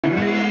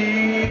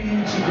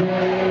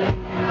today.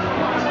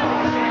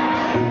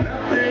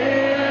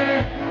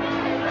 Nothing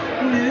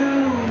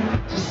new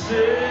to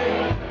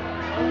say.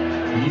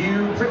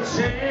 You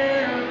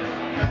pretend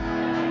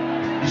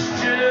it's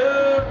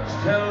just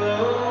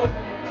hello,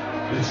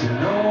 but you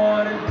know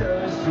what it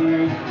does to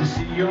me to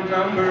see your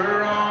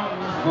number on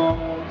the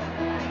phone.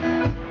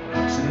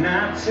 So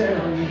now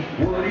tell me,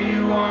 what do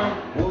you want?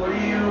 What do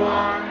you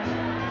want?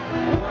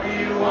 What do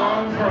you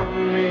want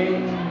from me?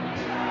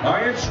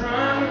 Are you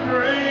trying to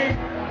bring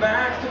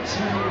back the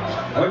tears,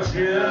 or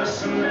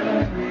just some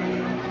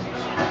memories?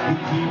 You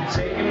keep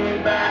taking me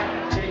back,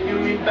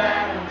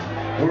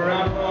 where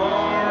I've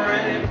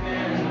already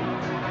been.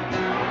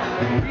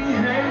 And we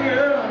hang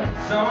up,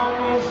 it's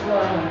almost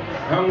like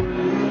I'm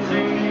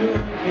losing you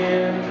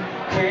again.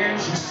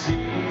 Can't you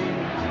see?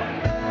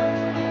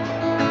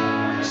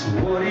 So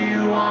what do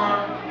you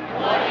want?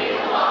 What do you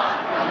want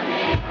from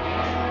me?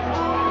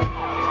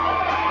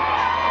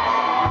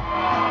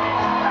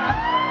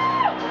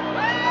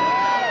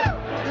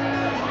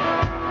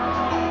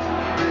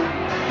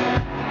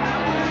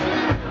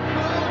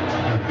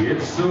 I get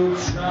so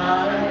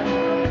tired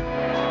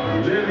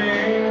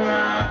living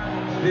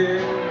like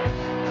this.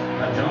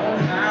 I don't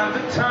have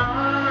the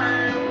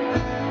time,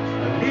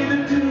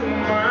 neither do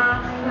my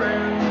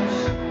friends,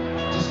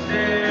 to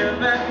stay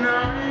up at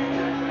night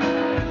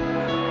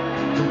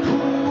to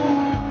pull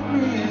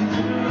me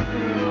through,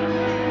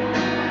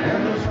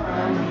 and to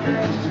find the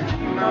things to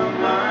keep my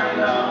mind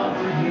off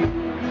of you.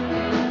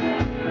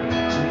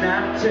 So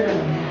now tell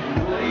me,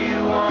 what do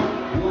you want?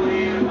 What do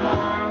you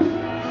want?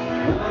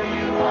 What do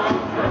you want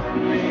from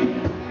me?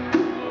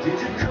 Did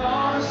you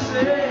call to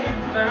say you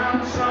found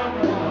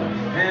someone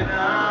and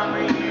I'm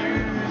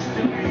used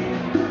to be?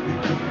 You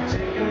keep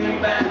taking me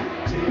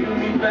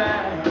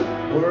back,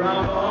 where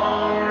I've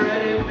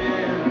already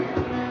been.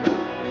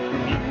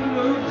 If you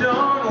moved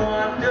on,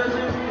 why does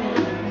it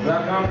feel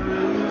like I'm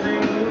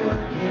losing you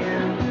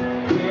again?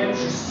 Can't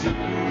you see?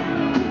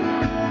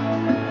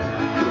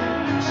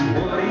 So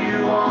what do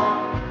you want?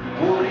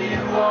 What do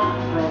you want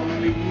from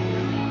me?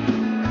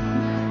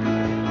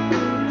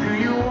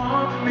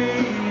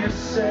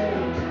 Say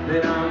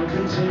that I'm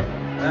content,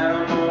 that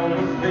I'm on the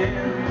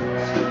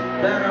fence,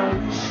 that I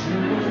wish you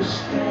would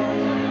stay.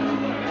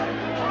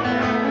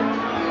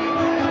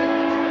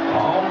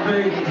 Oh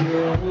baby,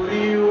 what do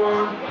you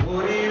want?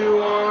 What do you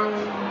want?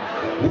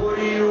 What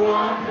do you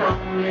want from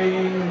me?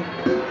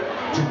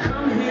 To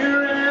come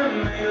here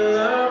and make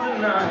love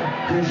tonight,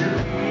 'cause you're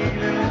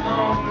feeling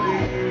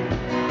lonely.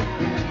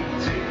 You keep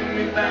taking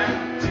me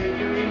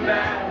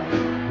back,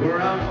 where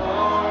I've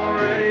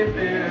already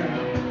been.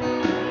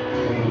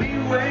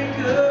 Wake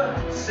up,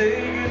 say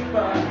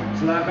goodbye,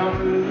 it's like I'm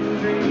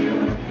losing you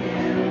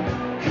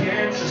again.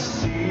 Can't you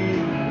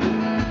see?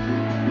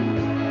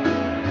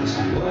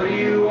 So what do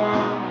you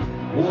want?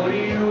 What do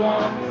you